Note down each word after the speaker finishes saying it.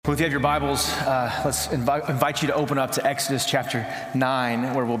Well, if you have your Bibles, let's invite you to open up to Exodus chapter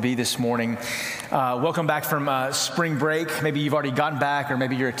 9, where we'll be this morning. Welcome back from spring break. Maybe you've already gotten back, or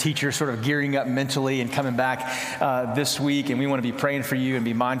maybe you're a teacher sort of gearing up mentally and coming back this week, and we want to be praying for you and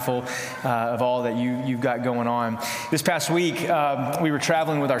be mindful of all that you've got going on. This past week, we were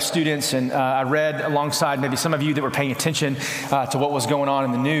traveling with our students, and I read alongside maybe some of you that were paying attention to what was going on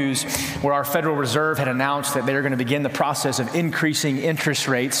in the news, where our Federal Reserve had announced that they are going to begin the process of increasing interest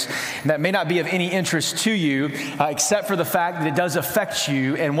rates. And that may not be of any interest to you, except for the fact that it does affect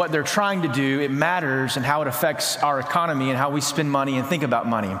you, and what they're trying to do, it matters, and how it affects our economy and how we spend money and think about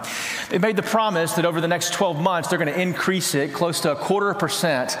money. They made the promise that over the next 12 months, they're going to increase it close to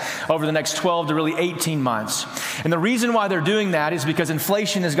 0.25% over the next 12 to really 18 months. And the reason why they're doing that is because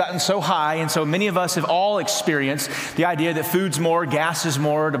inflation has gotten so high, and so many of us have all experienced the idea that food's more, gas is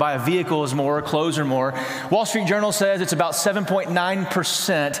more, to buy a vehicle is more, clothes are more. Wall Street Journal says it's about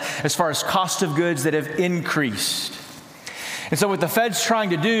 7.9% as far as cost of goods that have increased. And so what the Fed's trying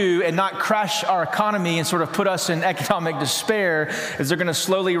to do and not crash our economy and sort of put us in economic despair is they're going to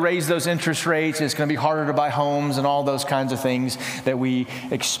slowly raise those interest rates. It's going to be harder to buy homes and all those kinds of things that we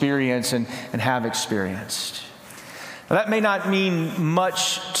experience and have experienced. Now, that may not mean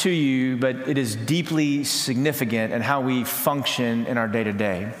much to you, but it is deeply significant in how we function in our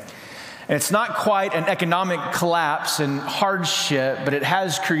day-to-day. And it's not quite an economic collapse and hardship, but it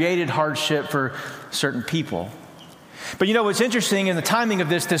has created hardship for certain people. But you know what's interesting in the timing of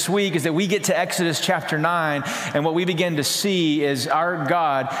this week is that we get to Exodus chapter 9, and what we begin to see is our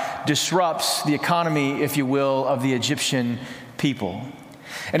God disrupts the economy, if you will, of the Egyptian people.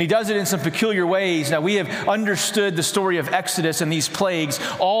 And he does it in some peculiar ways. Now, we have understood the story of Exodus and these plagues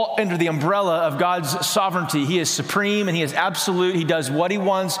all under the umbrella of God's sovereignty. He is supreme and he is absolute. He does what he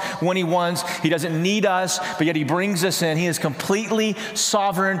wants, when he wants. He doesn't need us, but yet he brings us in. He is completely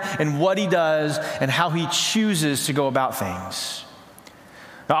sovereign in what he does and how he chooses to go about things.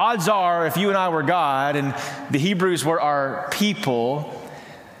 The odds are, if you and I were God and the Hebrews were our people,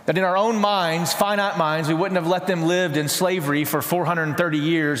 that in our own minds, finite minds, we wouldn't have let them live in slavery for 430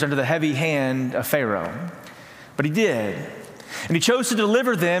 years under the heavy hand of Pharaoh. But he did. And he chose to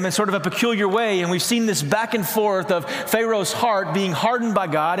deliver them in sort of a peculiar way. And we've seen this back and forth of Pharaoh's heart being hardened by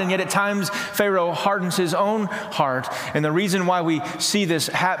God, and yet at times Pharaoh hardens his own heart. And the reason why we see this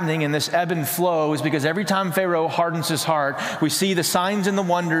happening in this ebb and flow is because every time Pharaoh hardens his heart, we see the signs and the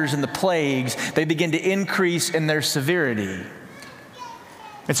wonders and the plagues, they begin to increase in their severity.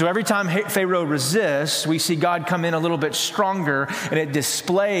 And so every time Pharaoh resists, we see God come in a little bit stronger, and it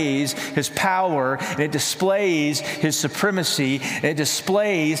displays his power, and it displays his supremacy, and it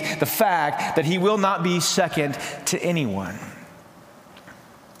displays the fact that he will not be second to anyone.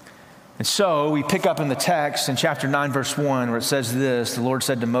 And so we pick up in the text in chapter 9, verse 1, where it says this: the Lord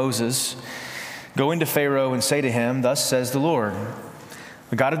said to Moses, "Go into Pharaoh and say to him, 'Thus says the Lord,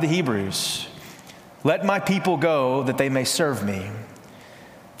 the God of the Hebrews, let my people go that they may serve me.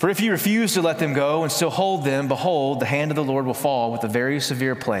 For if you refuse to let them go and still hold them, behold, the hand of the Lord will fall with a very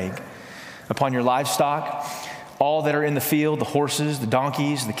severe plague upon your livestock, all that are in the field, the horses, the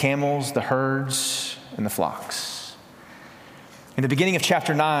donkeys, the camels, the herds, and the flocks.'" In the beginning of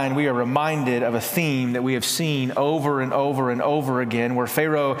chapter 9, we are reminded of a theme that we have seen over and over and over again, where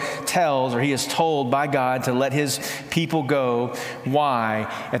Pharaoh tells, or he is told by God, to let his people go. Why?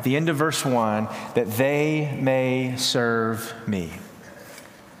 At the end of verse 1, that they may serve me.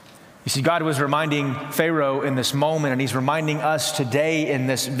 You see, God was reminding Pharaoh in this moment, and he's reminding us today in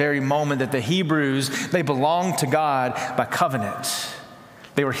this very moment, that the Hebrews, they belonged to God by covenant.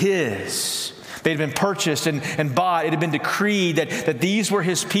 They were his. They had been purchased and bought. It had been decreed that these were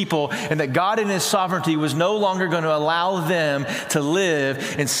his people, and that God in his sovereignty was no longer going to allow them to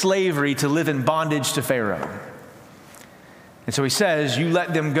live in slavery, to live in bondage to Pharaoh. And so he says, "You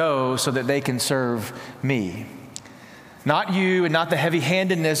let them go so that they can serve me." Not you, and not the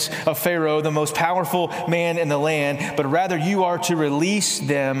heavy-handedness of Pharaoh, the most powerful man in the land, but rather you are to release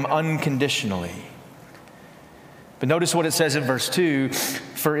them unconditionally. But notice what it says in verse 2,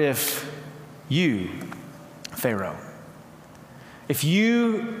 "For if you, Pharaoh, if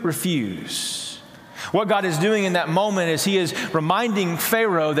you refuse," what God is doing in that moment is he is reminding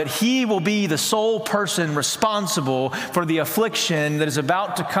Pharaoh that he will be the sole person responsible for the affliction that is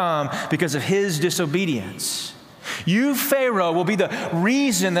about to come because of his disobedience. You, Pharaoh, will be the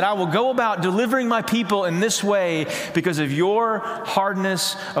reason that I will go about delivering my people in this way because of your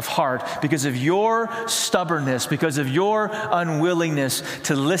hardness of heart, because of your stubbornness, because of your unwillingness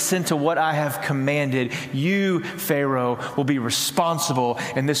to listen to what I have commanded. You, Pharaoh, will be responsible,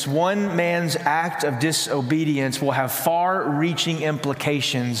 and this one man's act of disobedience will have far-reaching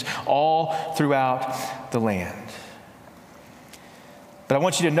implications all throughout the land. But I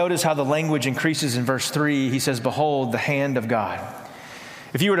want you to notice how the language increases in verse 3. He says, behold, the hand of God.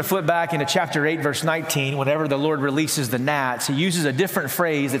 If you were to flip back into chapter 8, verse 19, whenever the Lord releases the gnats, he uses a different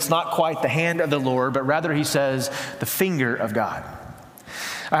phrase. It's not quite the hand of the Lord, but rather he says, the finger of God.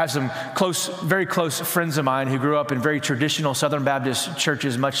 I have some very close friends of mine who grew up in very traditional Southern Baptist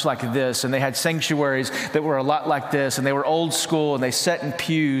churches much like this, and they had sanctuaries that were a lot like this, and they were old school, and they sat in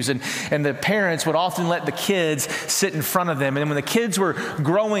pews, and the parents would often let the kids sit in front of them. And when the kids were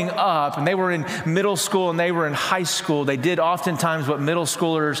growing up, and they were in middle school and they were in high school, they did oftentimes what middle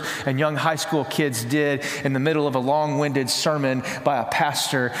schoolers and young high school kids did in the middle of a long-winded sermon by a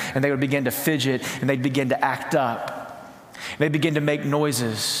pastor, and they would begin to fidget, and they'd begin to act up. They begin to make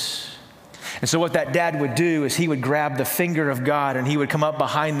noises. And so what that dad would do is he would grab the finger of God and he would come up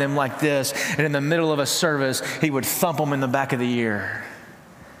behind them like this, and in the middle of a service, he would thump them in the back of the ear.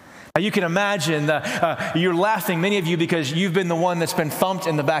 Now you can imagine, you're laughing, many of you, because you've been the one that's been thumped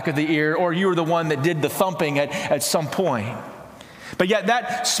in the back of the ear, or you were the one that did the thumping at some point. But yet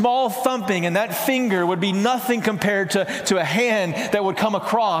that small thumping and that finger would be nothing compared to a hand that would come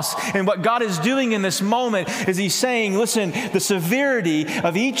across. And what God is doing in this moment is he's saying, listen, the severity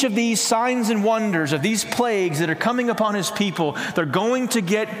of each of these signs and wonders, of these plagues that are coming upon his people, they're going to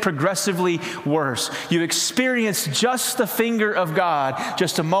get progressively worse. You experienced just the finger of God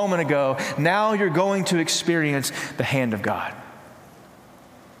just a moment ago. Now you're going to experience the hand of God.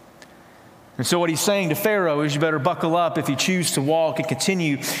 And so what he's saying to Pharaoh is you better buckle up if you choose to walk and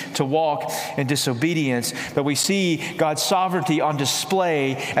continue to walk in disobedience. But we see God's sovereignty on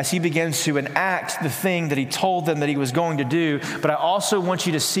display as he begins to enact the thing that he told them that he was going to do. But I also want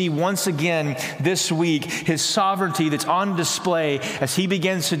you to see once again this week his sovereignty that's on display as he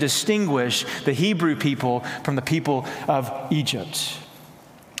begins to distinguish the Hebrew people from the people of Egypt.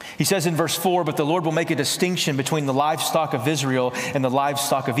 He says in verse 4, but the Lord will make a distinction between the livestock of Israel and the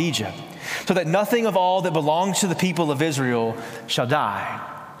livestock of Egypt, so that nothing of all that belongs to the people of Israel shall die.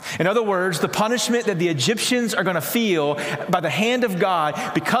 In other words, the punishment that the Egyptians are going to feel by the hand of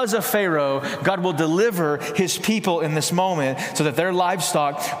God because of Pharaoh, God will deliver his people in this moment so that their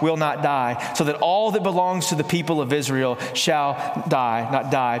livestock will not die, so that all that belongs to the people of Israel shall not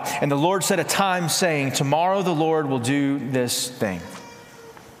die. And the Lord set a time saying, tomorrow the Lord will do this thing.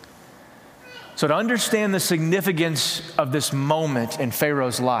 So to understand the significance of this moment in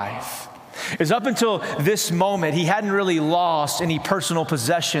Pharaoh's life is up until this moment, he hadn't really lost any personal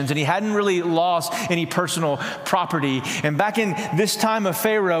possessions and he hadn't really lost any personal property. And back in this time of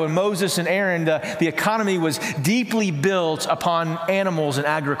Pharaoh and Moses and Aaron, the economy was deeply built upon animals and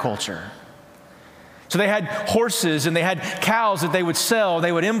agriculture. So they had horses and they had cows that they would sell,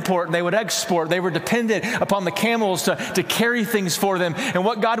 they would import, and they would export. They were dependent upon the camels to carry things for them. And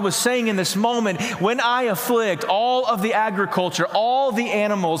what God was saying in this moment, when I afflict all of the agriculture, all the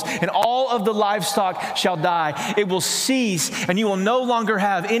animals, and all of the livestock shall die, it will cease, and you will no longer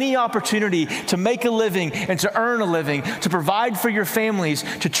have any opportunity to make a living and to earn a living, to provide for your families,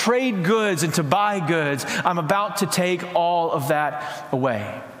 to trade goods and to buy goods. I'm about to take all of that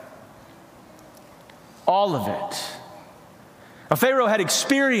away. All of it. Now, Pharaoh had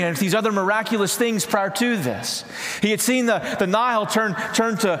experienced these other miraculous things prior to this. He had seen the Nile turn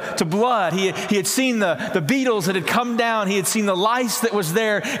to blood. He had seen the beetles that had come down. He had seen the lice that was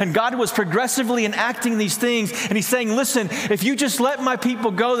there. And God was progressively enacting these things. And he's saying, listen, if you just let my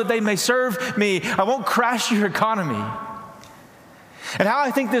people go that they may serve me, I won't crash your economy. And how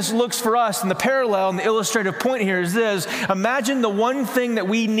I think this looks for us, and the parallel and the illustrative point here is this. Imagine the one thing that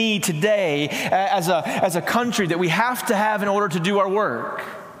we need today as a country that we have to have in order to do our work.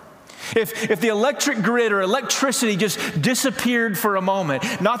 If the electric grid or electricity just disappeared for a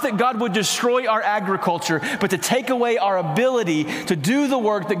moment, not that God would destroy our agriculture, but to take away our ability to do the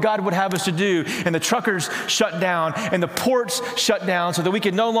work that God would have us to do, and the truckers shut down and the ports shut down so that we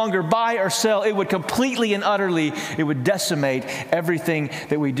could no longer buy or sell, it would completely and utterly, it would decimate everything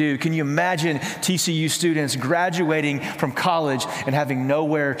that we do. Can you imagine TCU students graduating from college and having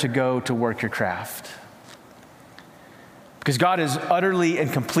nowhere to go to work your craft? Because God has utterly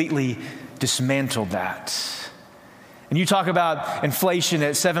and completely dismantled that. And you talk about inflation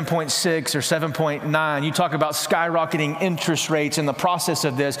at 7.6 or 7.9. You talk about skyrocketing interest rates. In the process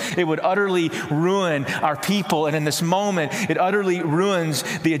of this, it would utterly ruin our people. And in this moment, it utterly ruins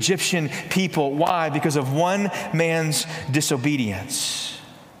the Egyptian people. Why? Because of one man's disobedience.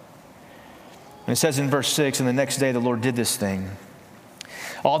 And it says in verse 6, and the next day the Lord did this thing.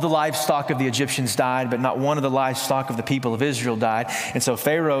 All the livestock of the Egyptians died, but not one of the livestock of the people of Israel died. And so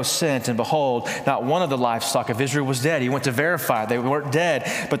Pharaoh sent, and behold, not one of the livestock of Israel was dead. He went to verify they weren't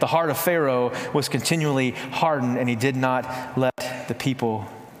dead, but the heart of Pharaoh was continually hardened, and he did not let the people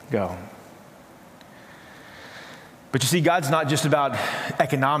go. But you see, God's not just about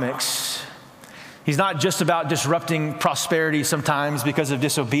economics. He's not just about disrupting prosperity sometimes because of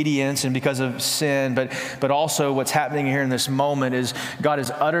disobedience and because of sin, but also what's happening here in this moment is God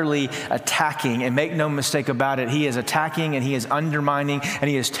is utterly attacking, and make no mistake about it, he is attacking and he is undermining and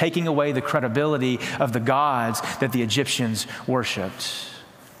he is taking away the credibility of the gods that the Egyptians worshipped.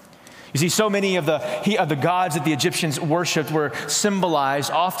 You see, so many of the gods that the Egyptians worshipped were symbolized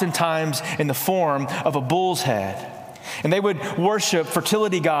oftentimes in the form of a bull's head. And they would worship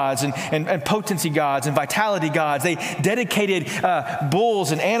fertility gods and potency gods and vitality gods. They dedicated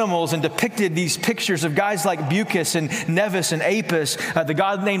bulls and animals and depicted these pictures of guys like Bacchus and Nevis and Apis, the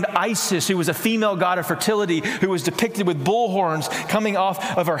god named Isis, who was a female god of fertility, who was depicted with bull horns coming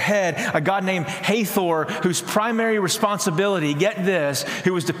off of her head, a god named Hathor, whose primary responsibility, get this,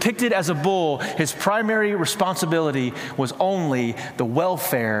 who was depicted as a bull, his primary responsibility was only the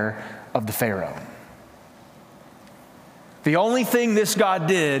welfare of the Pharaoh. The only thing this God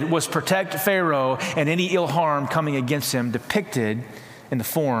did was protect Pharaoh and any ill harm coming against him, depicted in the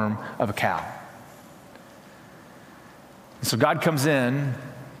form of a cow. And so God comes in,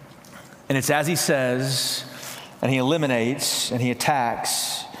 and it's as he says, and he eliminates and he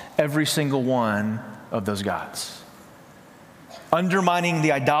attacks every single one of those gods, undermining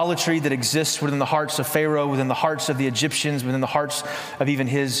the idolatry that exists within the hearts of Pharaoh, within the hearts of the Egyptians, within the hearts of even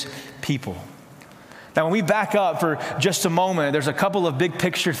his people. Now, when we back up for just a moment, there's a couple of big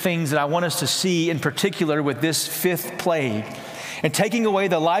picture things that I want us to see in particular with this fifth plague. And taking away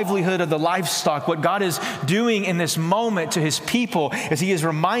the livelihood of the livestock, what God is doing in this moment to his people is he is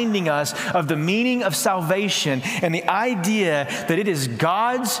reminding us of the meaning of salvation and the idea that it is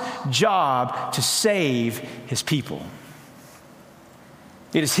God's job to save his people.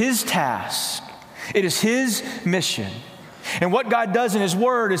 It is his task. It is his mission. And what God does in his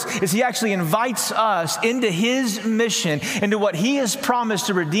word is he actually invites us into his mission, into what he has promised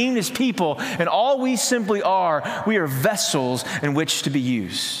to redeem his people. And all we simply are, we are vessels in which to be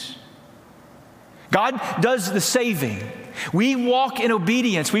used. God does the saving. We walk in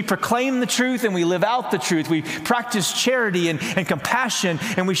obedience. We proclaim the truth and we live out the truth. We practice charity and compassion,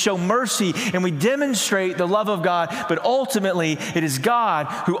 and we show mercy and we demonstrate the love of God. But ultimately, it is God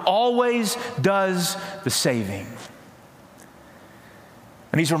who always does the saving.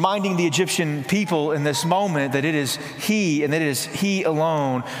 And he's reminding the Egyptian people in this moment that it is he and that it is he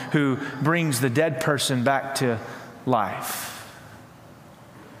alone who brings the dead person back to life.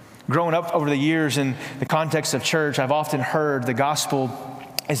 Growing up over the years in the context of church, I've often heard the gospel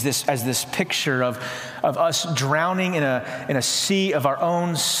as this picture of us drowning in a sea of our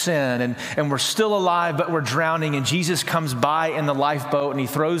own sin, and we're still alive, but we're drowning, and Jesus comes by in the lifeboat and he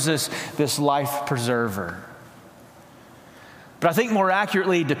throws us this life preserver. But I think more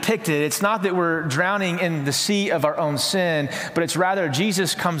accurately depicted, it's not that we're drowning in the sea of our own sin, but it's rather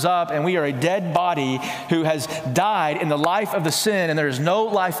Jesus comes up and we are a dead body who has died in the life of the sin, and there is no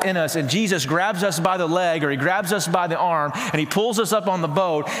life in us. And Jesus grabs us by the leg, or he grabs us by the arm, and he pulls us up on the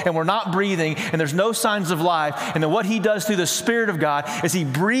boat, and we're not breathing, and there's no signs of life. And then what he does through the Spirit of God is he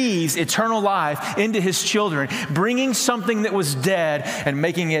breathes eternal life into his children, bringing something that was dead and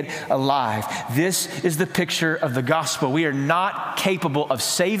making it alive. This is the picture of the gospel. We are not capable of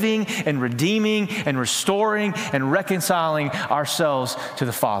saving and redeeming and restoring and reconciling ourselves to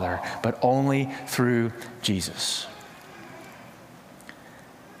the Father, but only through Jesus.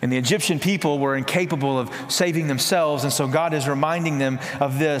 And the Egyptian people were incapable of saving themselves, and so God is reminding them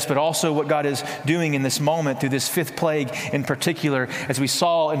of this, but also what God is doing in this moment through this fifth plague in particular. As we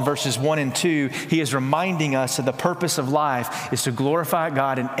saw in verses 1 and 2, he is reminding us that the purpose of life is to glorify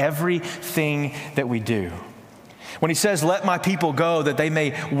God in everything that we do. When he says, let my people go that they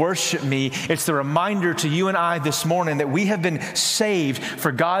may worship me, it's the reminder to you and I this morning that we have been saved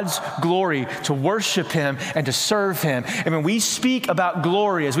for God's glory, to worship him and to serve him. And when we speak about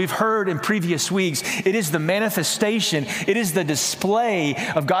glory, as we've heard in previous weeks, it is the manifestation, it is the display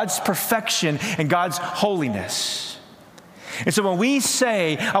of God's perfection and God's holiness. And so when we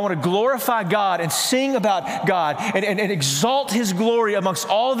say, I want to glorify God and sing about God and exalt his glory amongst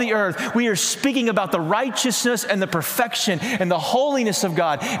all the earth, we are speaking about the righteousness and the perfection and the holiness of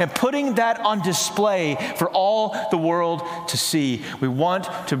God and putting that on display for all the world to see. We want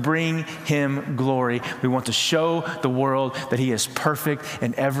to bring him glory. We want to show the world that he is perfect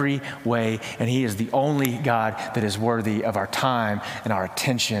in every way, and he is the only God that is worthy of our time and our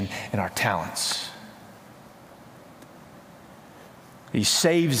attention and our talents. He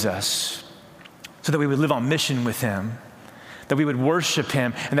saves us so that we would live on mission with him, that we would worship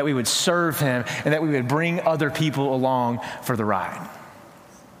him, and that we would serve him, and that we would bring other people along for the ride.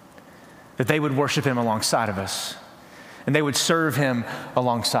 That they would worship him alongside of us, and they would serve him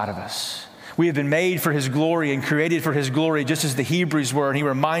alongside of us. We have been made for his glory and created for his glory, just as the Hebrews were. And he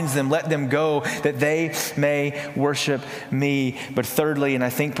reminds them, let them go that they may worship me. But thirdly, and I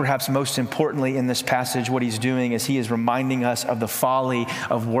think perhaps most importantly in this passage, what he's doing is he is reminding us of the folly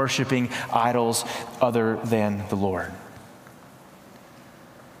of worshiping idols other than the Lord.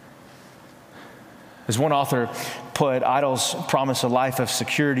 As one author put, idols promise a life of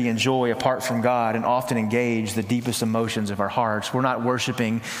security and joy apart from God and often engage the deepest emotions of our hearts. We're not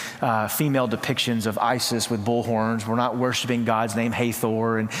worshiping female depictions of Isis with bullhorns. We're not worshiping God's name,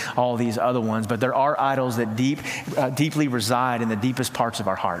 Hathor, and all these other ones. But there are idols that deeply reside in the deepest parts of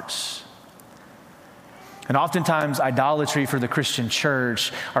our hearts. And oftentimes, idolatry for the Christian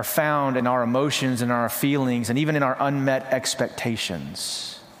church are found in our emotions and our feelings and even in our unmet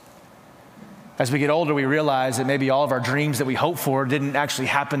expectations. As we get older, we realize that maybe all of our dreams that we hoped for didn't actually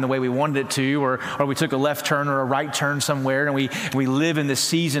happen the way we wanted it to, or we took a left turn or a right turn somewhere, and we live in this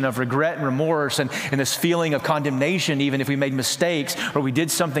season of regret and remorse and this feeling of condemnation, even if we made mistakes or we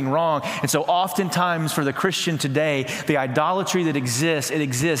did something wrong. And so oftentimes for the Christian today, the idolatry that exists, it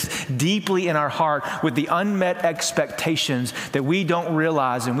exists deeply in our heart with the unmet expectations that we don't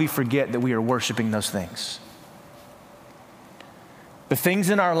realize, and we forget that we are worshiping those things. The things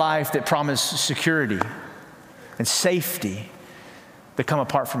in our life that promise security and safety that come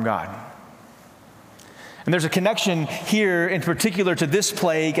apart from God. And there's a connection here in particular to this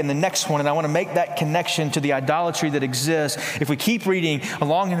plague and the next one, and I want to make that connection to the idolatry that exists. If we keep reading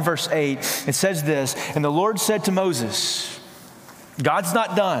along in verse 8, it says this, and the Lord said to Moses, God's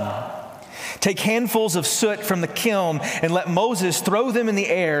not done. Take handfuls of soot from the kiln and let Moses throw them in the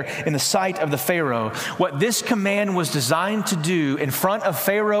air in the sight of the Pharaoh. What this command was designed to do in front of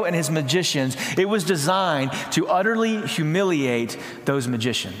Pharaoh and his magicians, it was designed to utterly humiliate those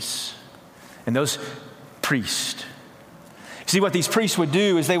magicians and those priests. See, what these priests would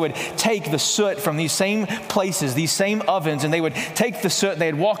do is they would take the soot from these same places, these same ovens, and they would take the soot and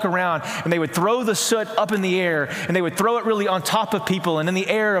they'd walk around and they would throw the soot up in the air, and they would throw it really on top of people and in the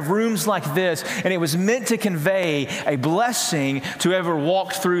air of rooms like this, and it was meant to convey a blessing to whoever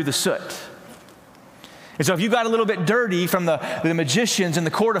walked through the soot. And so if you got a little bit dirty from the magicians in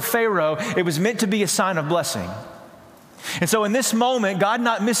the court of Pharaoh, it was meant to be a sign of blessing. And so in this moment, God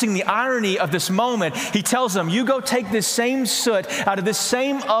not missing the irony of this moment, he tells them, you go take this same soot out of this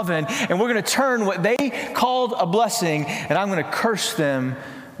same oven, and we're going to turn what they called a blessing, and I'm going to curse them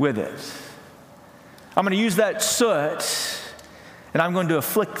with it. I'm going to use that soot, and I'm going to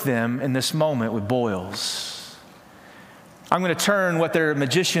afflict them in this moment with boils. I'm going to turn what their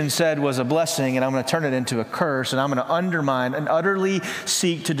magician said was a blessing, and I'm going to turn it into a curse, and I'm going to undermine and utterly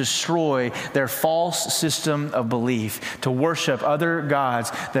seek to destroy their false system of belief, to worship other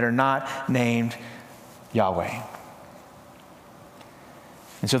gods that are not named Yahweh.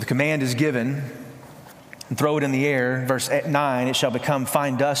 And so the command is given, and throw it in the air. Verse 9, it shall become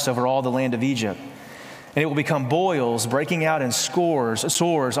fine dust over all the land of Egypt. And it will become boils, breaking out in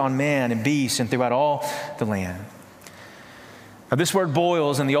sores on man and beast and throughout all the land. Now, this word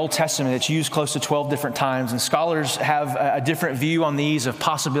boils in the Old Testament, it's used close to 12 different times, and scholars have a different view on these of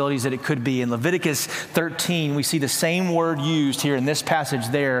possibilities that it could be. In Leviticus 13, we see the same word used here in this passage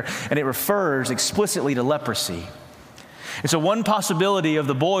there, and it refers explicitly to leprosy. And so one possibility of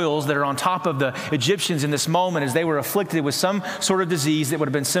the boils that are on top of the Egyptians in this moment is they were afflicted with some sort of disease that would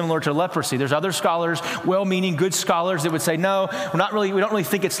have been similar to leprosy. There's other scholars, well-meaning good scholars, that would say, no, we don't really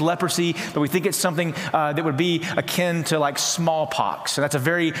think it's leprosy, but we think it's something that would be akin to like smallpox. So that's a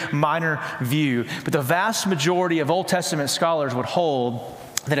very minor view. But the vast majority of Old Testament scholars would hold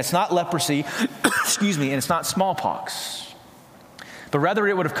that it's not leprosy, and it's not smallpox, but rather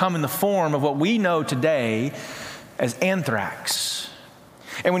it would have come in the form of what we know today as anthrax.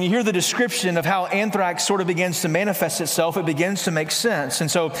 And when you hear the description of how anthrax sort of begins to manifest itself, it begins to make sense. And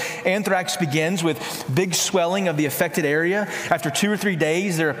so anthrax begins with big swelling of the affected area. After 2 or 3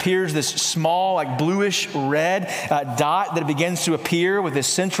 days, there appears this small, like bluish red dot that begins to appear with this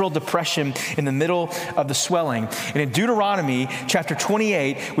central depression in the middle of the swelling. And in Deuteronomy chapter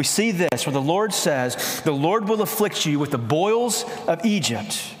 28, we see this where the Lord says, "The Lord will afflict you with the boils of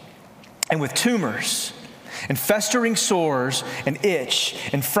Egypt and with tumors and festering sores and itch,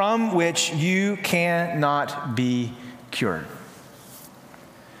 and from which you cannot be cured."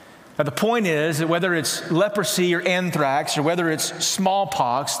 Now, the point is that whether it's leprosy or anthrax or whether it's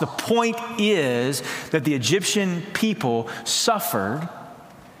smallpox, the point is that the Egyptian people suffered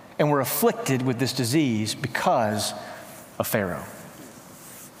and were afflicted with this disease because of Pharaoh.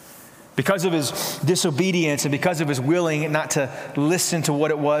 Because of his disobedience and because of his willing not to listen to what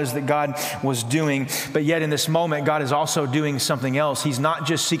it was that God was doing. But yet in this moment, God is also doing something else. He's not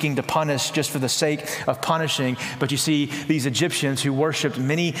just seeking to punish just for the sake of punishing, but you see these Egyptians who worshiped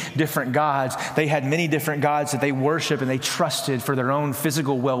many different gods. They had many different gods that they worshiped and they trusted for their own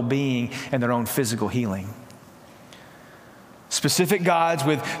physical well-being and their own physical healing. Specific gods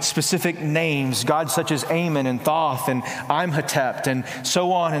with specific names, gods such as Ammon and Thoth and Imhotep and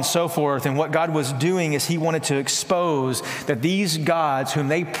so on and so forth. And what God was doing is he wanted to expose that these gods whom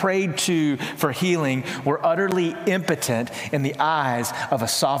they prayed to for healing were utterly impotent in the eyes of a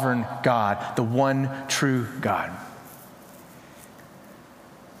sovereign God, the one true God.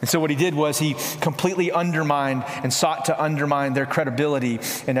 And so what he did was he completely undermined and sought to undermine their credibility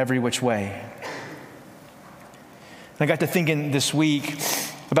in every which way. I got to thinking this week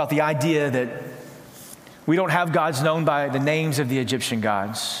about the idea that we don't have gods known by the names of the Egyptian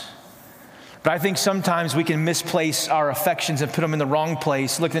gods. But I think sometimes we can misplace our affections and put them in the wrong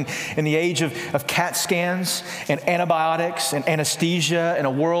place. Look, in the age of CAT scans and antibiotics and anesthesia, in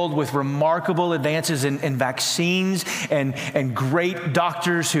a world with remarkable advances in vaccines and great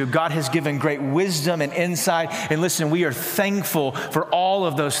doctors who God has given great wisdom and insight. And listen, we are thankful for all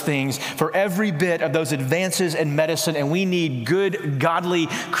of those things, for every bit of those advances in medicine. And we need good, godly,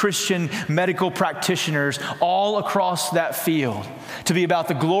 Christian medical practitioners all across that field to be about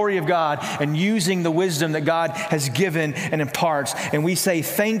the glory of God and using the wisdom that God has given and imparts. And we say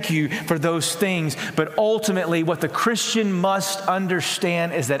thank you for those things. But ultimately, what the Christian must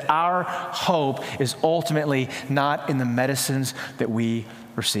understand is that our hope is ultimately not in the medicines that we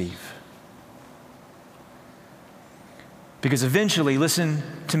receive. Because eventually, listen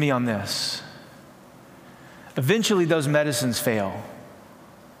to me on this, eventually those medicines fail.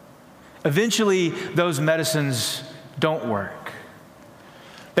 Eventually, those medicines don't work.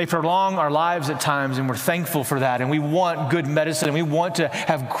 They prolong our lives at times, and we're thankful for that. And we want good medicine, and we want to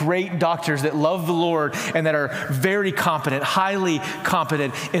have great doctors that love the Lord and that are very competent, highly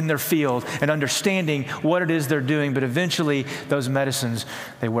competent in their field and understanding what it is they're doing. But eventually, those medicines,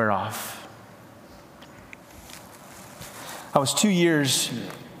 they wear off. I was 2 years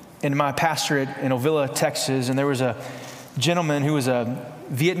in my pastorate in Ovilla, Texas, and there was a gentleman who was a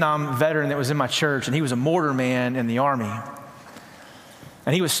Vietnam veteran that was in my church, and he was a mortar man in the Army.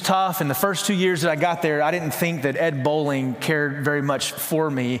 And he was tough. And the first 2 years that I got there, I didn't think that Ed Bowling cared very much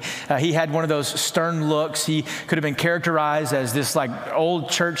for me. He had one of those stern looks. He could have been characterized as this like old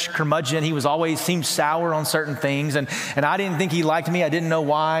church curmudgeon. He was always seemed sour on certain things. And I didn't think he liked me. I didn't know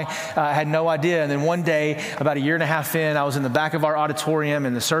why. I had no idea. And then one day, about 1.5 years in, I was in the back of our auditorium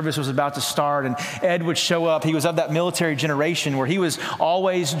and the service was about to start. And Ed would show up. He was of that military generation where he was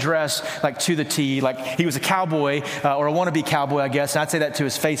always dressed like to the T, like he was a cowboy or a wannabe cowboy, I guess. And I'd say that to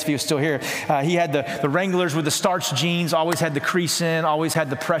his face if he was still here. He had the Wranglers with the starched jeans, always had the crease in, always had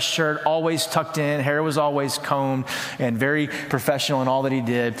the press shirt, always tucked in, hair was always combed, and very professional in all that he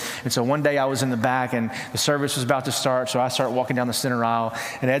did. And so one day I was in the back and the service was about to start, so I start walking down the center aisle,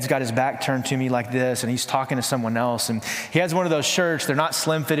 and Ed's got his back turned to me like this, and he's talking to someone else, and he has one of those shirts. They're not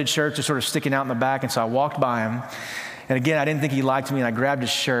slim-fitted shirts, they're sort of sticking out in the back, and so I walked by him, and again, I didn't think he liked me, and I grabbed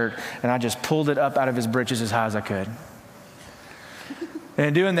his shirt, and I just pulled it up out of his britches as high as I could. And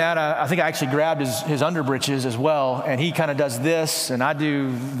in doing that, I think I actually grabbed his underbritches as well, and he kind of does this, and I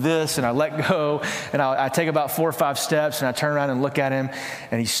do this, and I let go, and I take about 4 or 5 steps, and I turn around and look at him,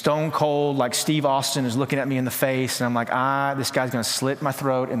 and he's stone cold, like Steve Austin is looking at me in the face, and I'm like, this guy's going to slit my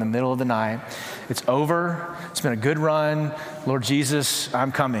throat in the middle of the night. It's over. It's been a good run. Lord Jesus,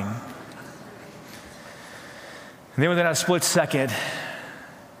 I'm coming. And then within a split second,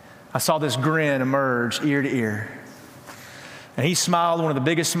 I saw this grin emerge ear to ear. And he smiled, one of the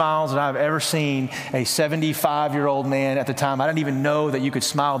biggest smiles that I've ever seen a 75-year-old man at the time. I didn't even know that you could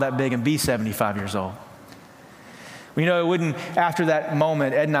smile that big and be 75 years old. Well, it wouldn't, after that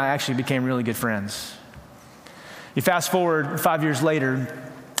moment, Ed and I actually became really good friends. You fast forward 5 years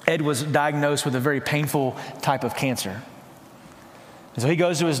later, Ed was diagnosed with a very painful type of cancer. And so he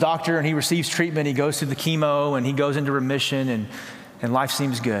goes to his doctor and he receives treatment. He goes through the chemo and he goes into remission and life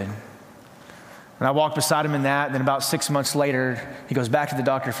seems good. And I walked beside him in that. And then about 6 months later, he goes back to the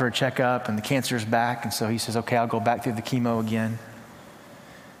doctor for a checkup and the cancer is back. And so he says, okay, I'll go back through the chemo again.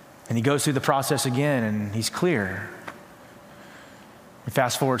 And he goes through the process again and he's clear. And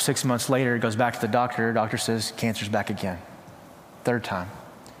fast forward 6 months later, he goes back to the doctor. Doctor says, cancer's back again. Third time.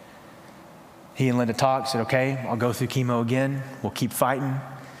 He and Linda talked, said, okay, I'll go through chemo again. We'll keep fighting.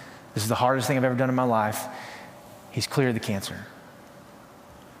 This is the hardest thing I've ever done in my life. He's cleared the cancer.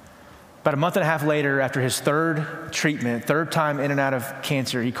 About a month and a half later, after his third treatment, third time in and out of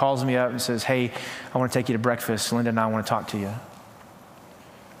cancer, he calls me up and says, hey, I want to take you to breakfast. Linda and I want to talk to you.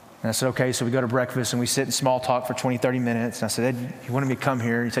 And I said, okay. So we go to breakfast and we sit and small talk for 20, 30 minutes. And I said, Ed, you wanted me to come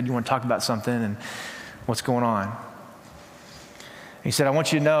here. He said, you want to talk about something and what's going on? He said, I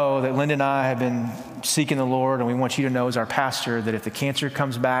want you to know that Linda and I have been seeking the Lord, and we want you to know as our pastor that if the cancer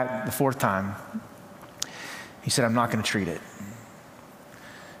comes back the fourth time, he said, I'm not going to treat it.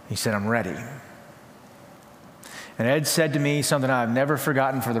 He said, I'm ready. And Ed said to me something I've never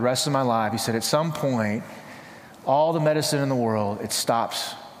forgotten for the rest of my life. He said, at some point, all the medicine in the world, it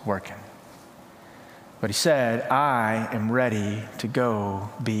stops working. But he said, I am ready to go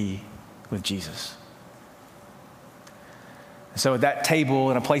be with Jesus. So at that table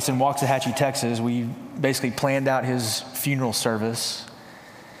in a place in Waxahachie, Texas, we basically planned out his funeral service.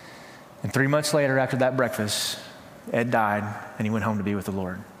 And 3 months later, after that breakfast, Ed died and he went home to be with the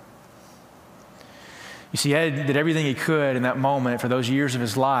Lord. You see, Ed did everything he could in that moment for those years of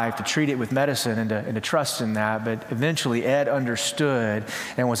his life to treat it with medicine and to trust in that. But eventually, Ed understood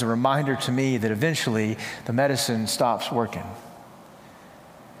and was a reminder to me that eventually the medicine stops working.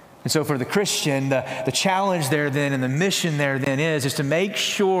 And so for the Christian, the challenge there then and the mission there then is to make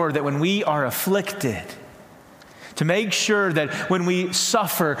sure that when we are afflicted, to make sure that when we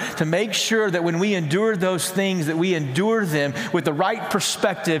suffer, to make sure that when we endure those things, that we endure them with the right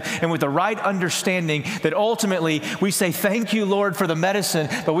perspective and with the right understanding, that ultimately we say, thank you, Lord, for the medicine,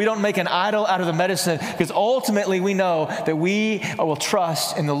 but we don't make an idol out of the medicine, because ultimately we know that we will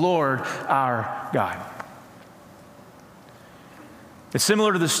trust in the Lord our God. It's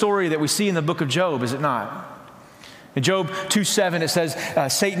similar to the story that we see in the book of Job, is it not? In Job 2:7, it says,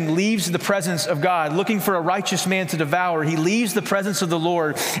 Satan leaves the presence of God, looking for a righteous man to devour. He leaves the presence of the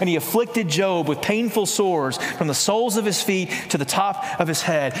Lord, and he afflicted Job with painful sores from the soles of his feet to the top of his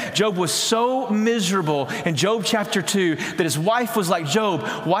head. Job was so miserable in Job chapter 2 that his wife was like, Job,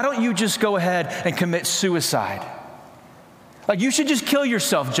 why don't you just go ahead and commit suicide? Like, you should just kill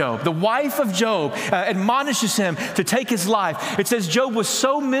yourself, Job. The wife of Job admonishes him to take his life. It says Job was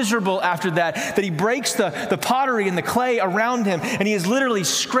so miserable after that he breaks the pottery and the clay around him, and he is literally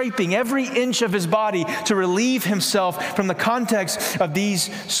scraping every inch of his body to relieve himself from the context of these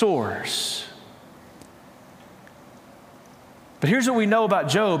sores. But here's what we know about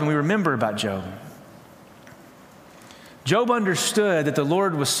Job and we remember about Job. Job understood that the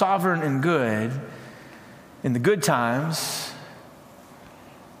Lord was sovereign and good in the good times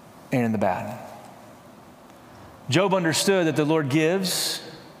and in the bad. Job understood that the Lord gives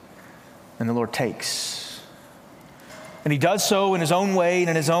and the Lord takes. And he does so in his own way and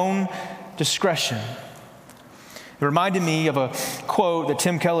in his own discretion. It reminded me of a quote that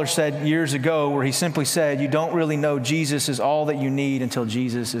Tim Keller said years ago, where he simply said, you don't really know Jesus is all that you need until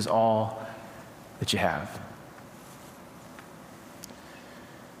Jesus is all that you have.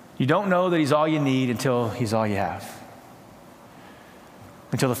 You don't know that he's all you need until he's all you have.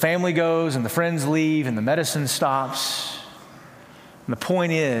 Until the family goes and the friends leave and the medicine stops. And the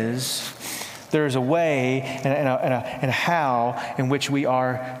point is, there is a way and a how in which we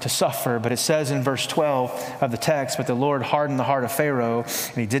are to suffer. But it says in verse 12 of the text, but the Lord hardened the heart of Pharaoh,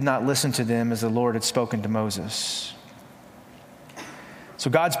 and he did not listen to them as the Lord had spoken to Moses. So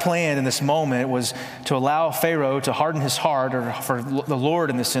God's plan in this moment was to allow Pharaoh to harden his heart, or for the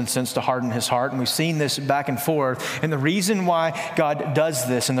Lord in this instance to harden his heart. And we've seen this back and forth. And the reason why God does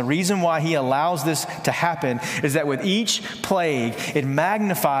this and the reason why he allows this to happen is that with each plague, it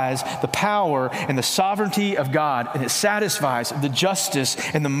magnifies the power and the sovereignty of God, and it satisfies the justice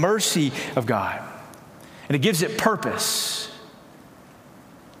and the mercy of God. And it gives it purpose.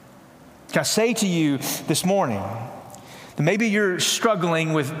 Can I say to you this morning Maybe you're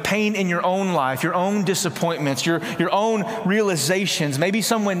struggling with pain in your own life, your own disappointments, your own realizations. Maybe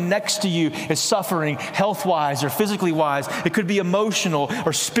someone next to you is suffering health-wise or physically-wise. It could be emotional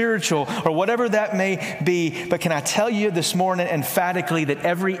or spiritual or whatever that may be. But can I tell you this morning emphatically that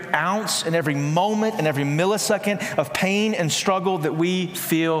every ounce and every moment and every millisecond of pain and struggle that we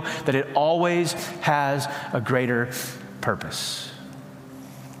feel, that it always has a greater purpose.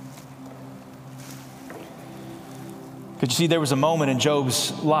 Because you see, there was a moment in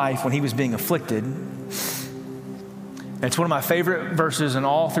Job's life when he was being afflicted. And it's one of my favorite verses in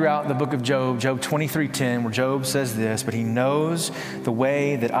all throughout the book of Job, Job 23:10, where Job says this, "But he knows the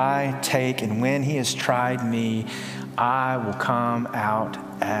way that I take, and when he has tried me, I will come out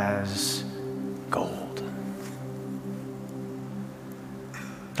as gold."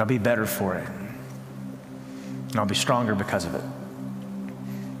 I'll be better for it. And I'll be stronger because of it.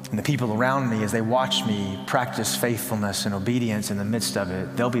 And the people around me, as they watch me practice faithfulness and obedience in the midst of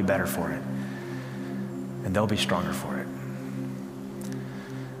it, they'll be better for it. And they'll be stronger for it.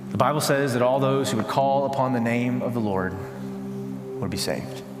 The Bible says that all those who would call upon the name of the Lord would be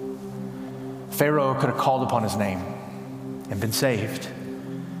saved. Pharaoh could have called upon his name and been saved.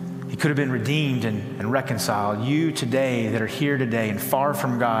 He could have been redeemed and reconciled. You today that are here today and far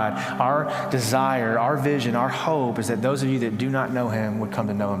from God, our desire, our vision, our hope is that those of you that do not know him would come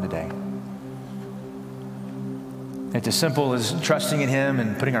to know him today. It's as simple as trusting in him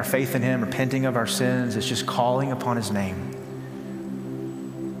and putting our faith in him, repenting of our sins. It's just calling upon his name.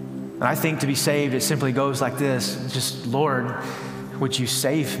 And I think to be saved, it simply goes like this. It's just, Lord, would you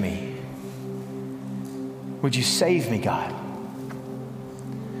save me? Would you save me, God?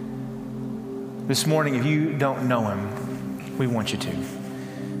 This morning, if you don't know him, we want you to.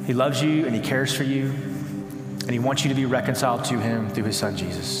 He loves you and he cares for you, and he wants you to be reconciled to him through his son,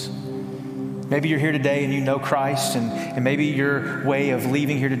 Jesus. Maybe you're here today and you know Christ, and maybe your way of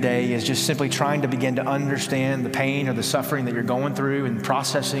leaving here today is just simply trying to begin to understand the pain or the suffering that you're going through and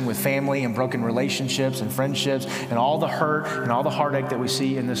processing with family and broken relationships and friendships and all the hurt and all the heartache that we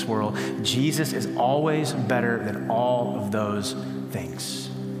see in this world. Jesus is always better than all of those things.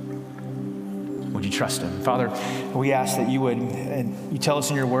 Would you trust him? Father, we ask that you would, and you tell us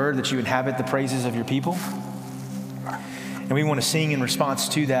in your word that you inhabit the praises of your people. And we want to sing in response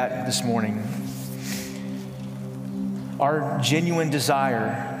to that this morning. Our genuine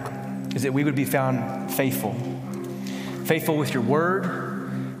desire is that we would be found faithful. Faithful with your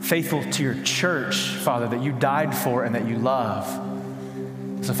word, faithful to your church, Father, that you died for and that you love.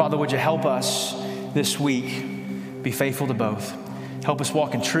 So, Father, would you help us this week be faithful to both? Help us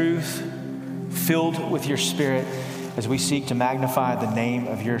walk in truth, filled with your Spirit, as we seek to magnify the name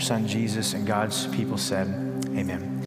of your Son, Jesus, and God's people said, amen.